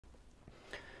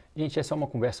Gente, essa é uma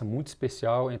conversa muito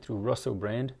especial entre o Russell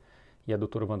Brand e a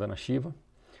Dra Vandana Shiva.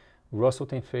 O Russell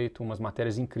tem feito umas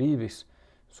matérias incríveis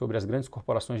sobre as grandes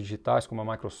corporações digitais como a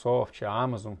Microsoft, a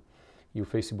Amazon e o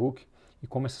Facebook, e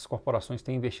como essas corporações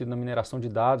têm investido na mineração de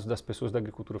dados das pessoas da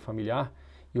agricultura familiar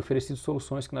e oferecido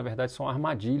soluções que na verdade são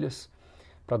armadilhas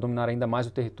para dominar ainda mais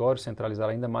o território, centralizar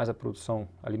ainda mais a produção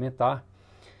alimentar,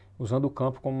 usando o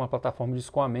campo como uma plataforma de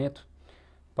escoamento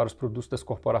para os produtos das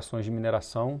corporações de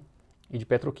mineração e de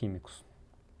petroquímicos.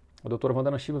 A Dra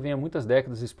Vandana Shiva vem há muitas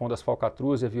décadas expondo as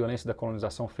falcatruas e a violência da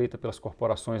colonização feita pelas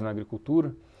corporações na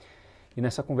agricultura, e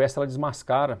nessa conversa ela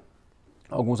desmascara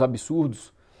alguns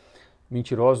absurdos,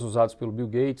 mentirosos usados pelo Bill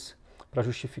Gates para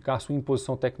justificar sua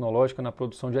imposição tecnológica na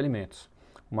produção de alimentos.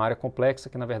 Uma área complexa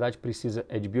que na verdade precisa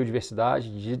de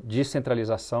biodiversidade, de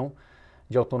descentralização,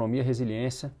 de autonomia,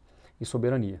 resiliência e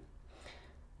soberania.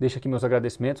 Deixo aqui meus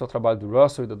agradecimentos ao trabalho do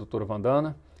Russell e da Dra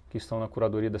Vandana, que estão na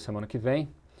curadoria da semana que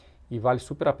vem, e vale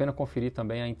super a pena conferir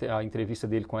também a entrevista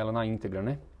dele com ela na íntegra,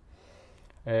 né?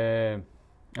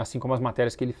 Assim como as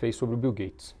matérias que ele fez sobre o Bill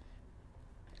Gates.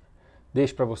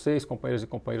 Deixo para vocês, companheiros e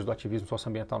companheiros do ativismo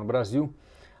socioambiental no Brasil,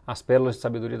 as pérolas de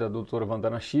sabedoria da Dra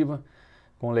Vandana Shiva,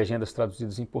 com legendas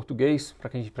traduzidas em português, para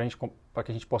que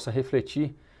a gente possa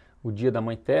refletir o Dia da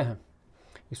Mãe Terra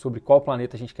e sobre qual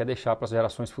planeta a gente quer deixar para as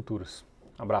gerações futuras.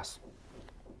 Abraço.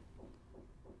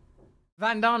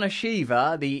 Vandana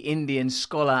Shiva, the Indian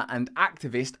scholar and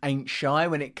activist, ain't shy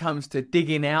when it comes to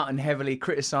digging out and heavily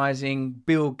criticising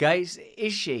Bill Gates,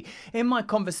 is she? In my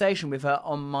conversation with her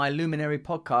on my Luminary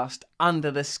podcast, Under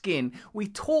the Skin, we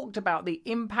talked about the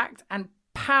impact and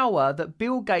power that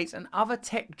Bill Gates and other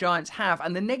tech giants have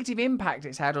and the negative impact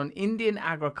it's had on Indian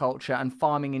agriculture and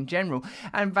farming in general.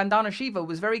 And Vandana Shiva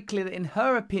was very clear that in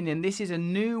her opinion this is a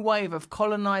new wave of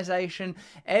colonization,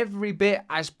 every bit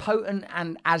as potent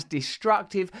and as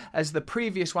destructive as the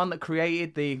previous one that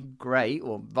created the great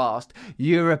or vast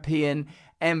European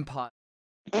empire.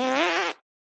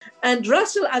 And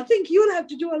Russell, I think you'll have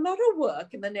to do a lot of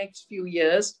work in the next few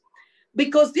years,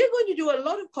 because they're going to do a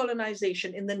lot of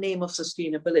colonization in the name of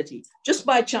sustainability. Just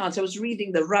by chance, I was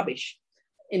reading the rubbish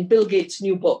in Bill Gates'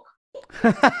 new book.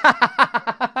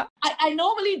 I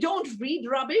normally don't read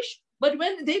rubbish, but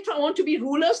when they want to be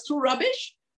rulers through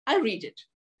rubbish, I read it.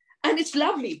 And it's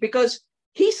lovely because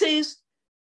he says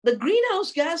the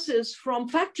greenhouse gases from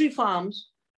factory farms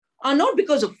are not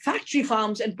because of factory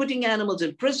farms and putting animals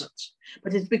in prisons,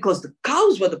 but it's because the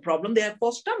cows were the problem. They had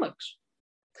 4 stomachs.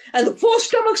 And the 4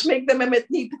 stomachs make them emit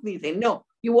methane. No,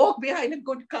 you walk behind a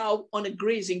good cow on a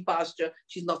grazing pasture,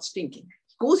 she's not stinking.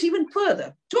 It goes even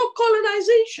further to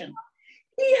colonization.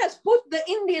 He has put the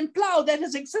Indian plow that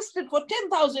has existed for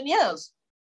 10,000 years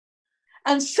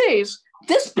and says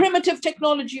this primitive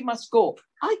technology must go.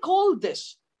 I call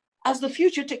this as the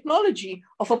future technology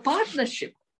of a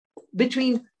partnership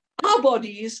between our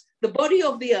bodies, the body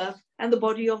of the earth, and the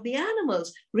body of the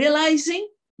animals, realizing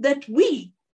that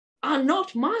we are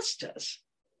not masters,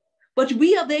 but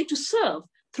we are there to serve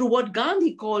through what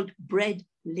Gandhi called bread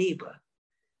labor,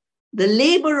 the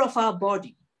labor of our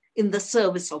body in the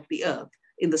service of the earth,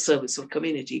 in the service of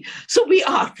community. So we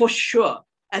are for sure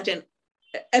at an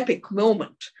epic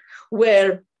moment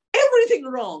where everything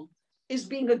wrong is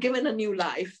being given a new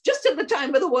life, just at the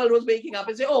time where the world was waking up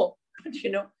and say, oh, but you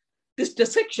know, this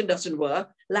dissection doesn't work,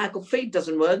 lack of faith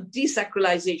doesn't work,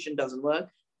 desacralization doesn't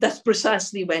work. That's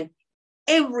precisely when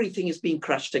everything is being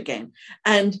crushed again.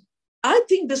 And I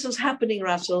think this is happening,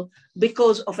 Russell,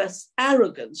 because of us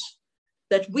arrogance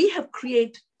that we have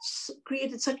created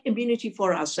such immunity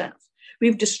for ourselves.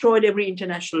 We've destroyed every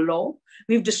international law.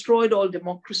 We've destroyed all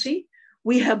democracy.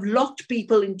 We have locked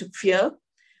people into fear.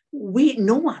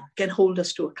 No one can hold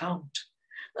us to account.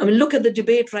 I mean, look at the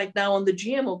debate right now on the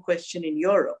GMO question in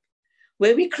Europe,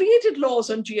 where we created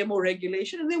laws on GMO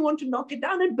regulation and they want to knock it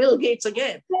down. And Bill Gates,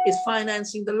 again, is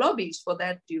financing the lobbies for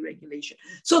that deregulation.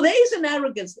 So there is an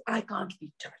arrogance that I can't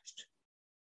be touched.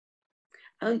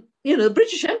 And, you know, the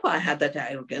British Empire had that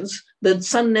arrogance. The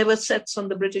sun never sets on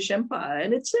the British Empire,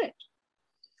 and it's set.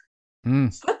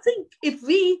 So I think if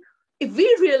we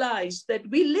realize that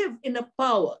we live in a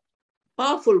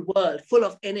powerful world full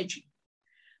of energy,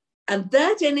 and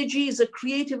that energy is a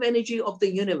creative energy of the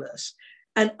universe,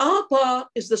 and our power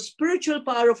is the spiritual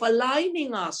power of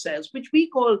aligning ourselves, which we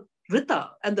call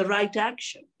Rita and the right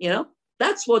action. You know,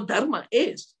 that's what Dharma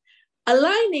is.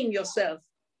 Aligning yourself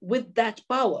with that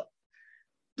power,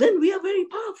 then we are very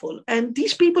powerful. And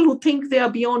these people who think they are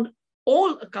beyond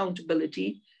all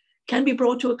accountability can be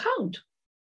brought to account.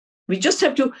 We just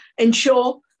have to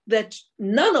ensure that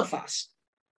none of us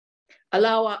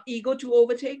allow our ego to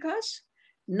overtake us.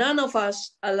 None of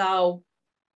us allow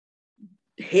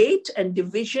hate and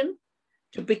division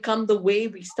to become the way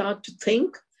we start to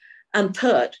think. And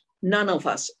third, none of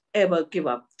us ever give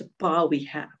up the power we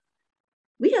have.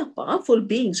 We are powerful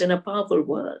beings in a powerful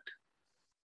world.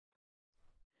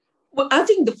 Well, I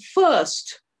think the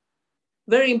first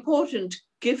very important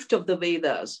gift of the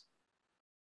Vedas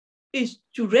is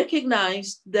to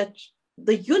recognize that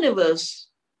the universe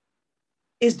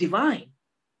is divine.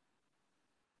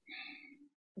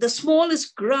 The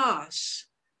smallest grass,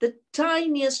 the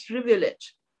tiniest rivulet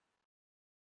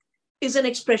is an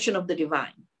expression of the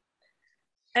divine.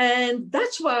 And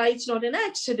that's why it's not an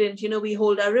accident. We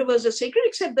hold our rivers as sacred,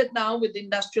 except that now with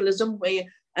industrialism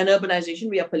and urbanization,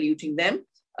 we are polluting them.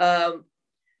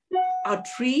 Our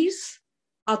trees,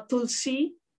 our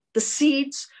tulsi, the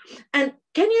seeds. And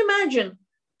can you imagine,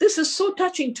 this is so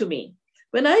touching to me.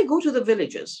 When I go to the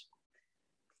villages,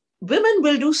 women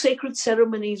will do sacred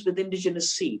ceremonies with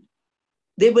indigenous seed.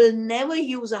 They will never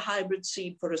use a hybrid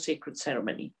seed for a sacred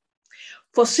ceremony.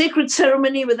 For sacred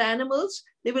ceremony with animals,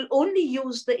 they will only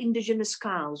use the indigenous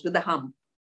cows with the hum.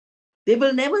 They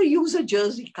will never use a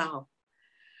Jersey cow.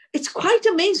 It's quite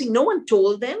amazing. No one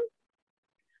told them,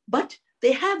 but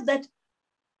they have that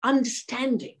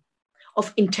understanding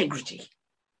of integrity.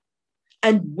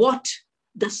 And what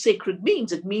does sacred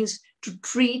means? It means to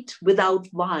treat without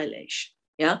violation,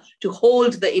 to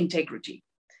hold the integrity.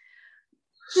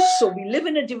 So we live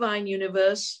in a divine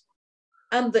universe,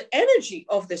 and the energy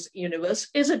of this universe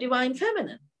is a divine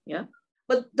feminine,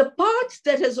 But the part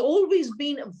that has always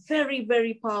been a very,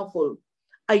 very powerful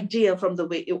idea from the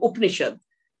way Upanishad,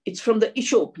 it's from the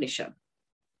Isha Upanishad.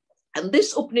 And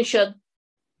this Upanishad,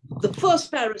 the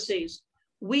first para says,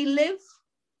 we live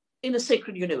in a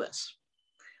sacred universe,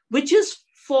 which is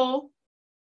for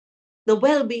the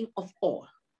well-being of all.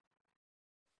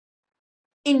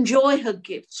 Enjoy her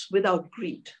gifts without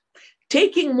greed.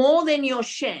 Taking more than your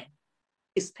share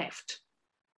is theft.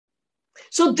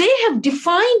 So they have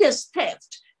defined as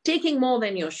theft, taking more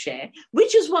than your share,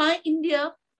 which is why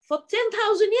India for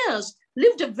 10,000 years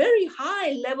lived a very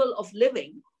high level of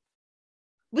living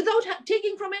without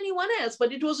taking from anyone else.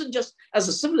 But it wasn't just as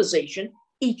a civilization,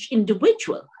 each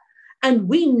individual. And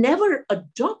we never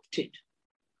adopted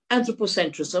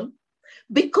anthropocentrism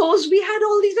because we had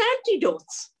all these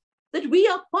antidotes, that we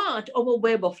are part of a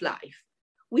web of life.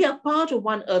 We are part of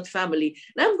one earth family.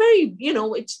 And I'm very,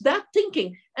 it's that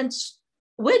thinking. And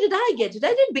where did I get it?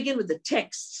 I didn't begin with the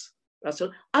texts,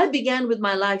 Russell. I began with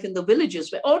my life in the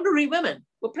villages where ordinary women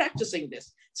were practicing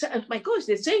this. So, my gosh,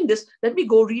 they're saying this, let me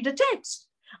go read a text.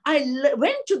 I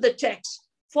went to the text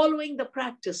following the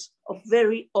practice of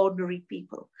very ordinary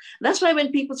people. That's why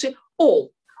when people say,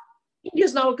 oh, India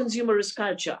is now a consumerist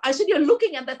culture, I said, you're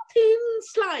looking at the thin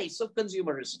slice of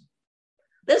consumerism.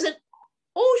 There's an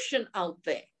ocean out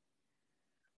there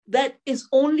that is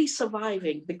only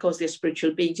surviving because they're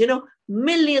spiritual beings.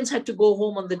 Millions had to go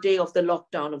home on the day of the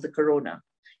lockdown of the corona.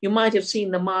 You might have seen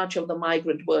the march of the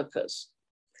migrant workers.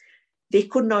 They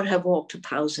could not have walked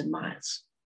 1,000 miles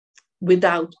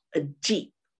without a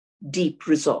deep, deep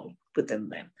resolve within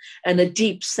them and a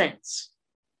deep sense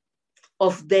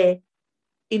of their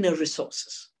inner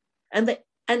resources and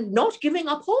not giving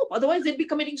up hope. Otherwise, they'd be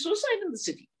committing suicide in the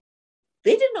city.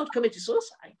 They did not commit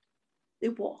suicide. They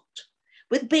walked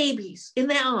with babies in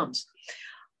their arms.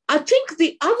 I think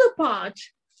the other part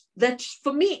that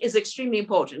for me is extremely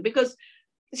important, because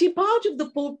part of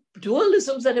the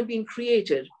dualisms that have been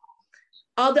created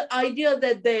are the idea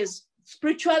that there's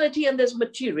spirituality and there's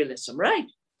materialism, right?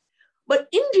 But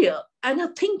India and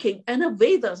her thinking and her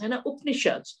Vedas and her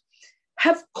Upanishads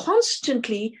have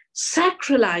constantly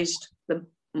sacralized the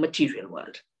material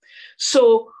world.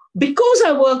 So because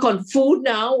I work on food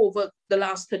now over the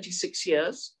last 36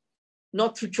 years,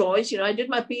 not through choice, I did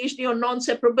my PhD on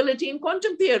non-separability in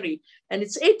quantum theory, and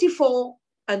it's 84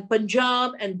 and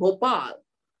Punjab and Bhopal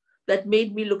that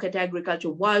made me look at agriculture.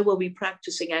 Why were we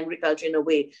practicing agriculture in a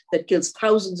way that kills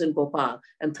thousands in Bhopal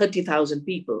and 30,000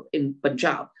 people in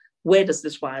Punjab? Where does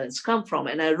this violence come from?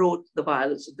 And I wrote The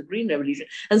Violence of the Green Revolution.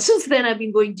 And since then, I've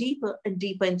been going deeper and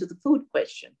deeper into the food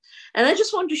question. And I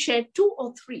just want to share 2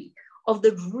 or 3 of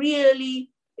the really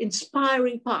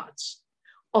inspiring parts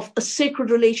of a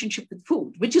sacred relationship with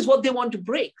food, which is what they want to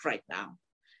break right now.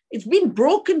 It's been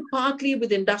broken partly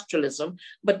with industrialism,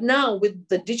 but now with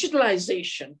the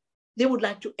digitalization, they would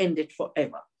like to end it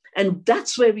forever. And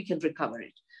that's where we can recover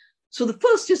it. So the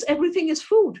first is everything is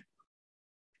food.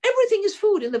 Everything is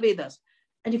food in the Vedas.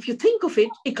 And if you think of it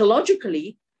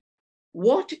ecologically,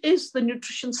 what is the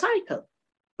nutrition cycle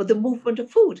for the movement of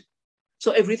food?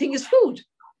 So everything is food.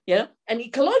 Yeah, an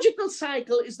ecological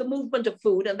cycle is the movement of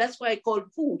food, and that's why I call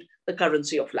food the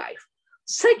currency of life.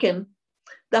 Second,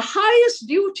 The highest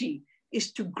duty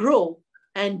is to grow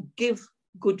and give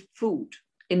good food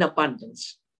in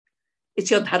abundance.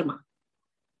 It's your dharma.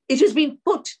 It has been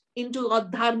put into our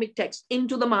dharmic text,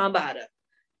 into the Mahabharata,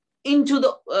 into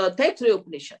the Taittiriya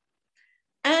Upanishad.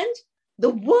 And the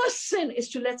worst sin is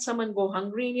to let someone go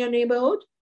hungry in your neighborhood,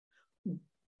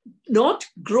 not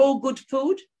grow good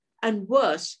food, and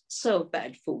worse, serve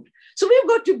bad food. So we've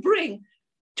got to bring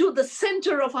to the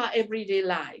center of our everyday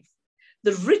life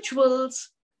the rituals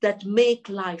that make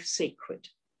life sacred.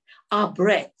 Our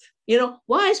breath. You know,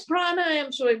 why is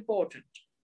pranayama so important?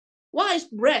 Why is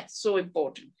breath so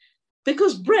important?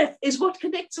 Because breath is what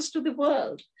connects us to the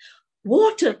world.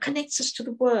 Water connects us to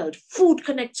the world. Food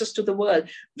connects us to the world.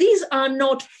 These are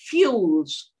not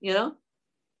fuels, you know.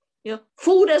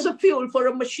 Food as a fuel for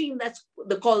a machine that's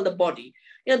called the body.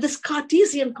 This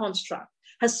Cartesian construct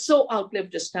has so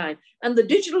outlived its time. And the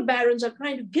digital barons are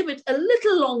trying to give it a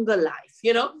little longer life.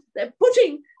 They're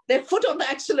putting their foot on the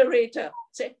accelerator,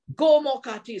 say, go more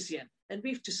Cartesian. And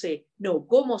we have to say, no,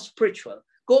 go more spiritual,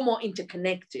 go more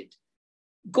interconnected,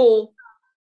 go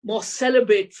more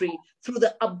celebratory through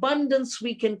the abundance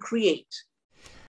we can create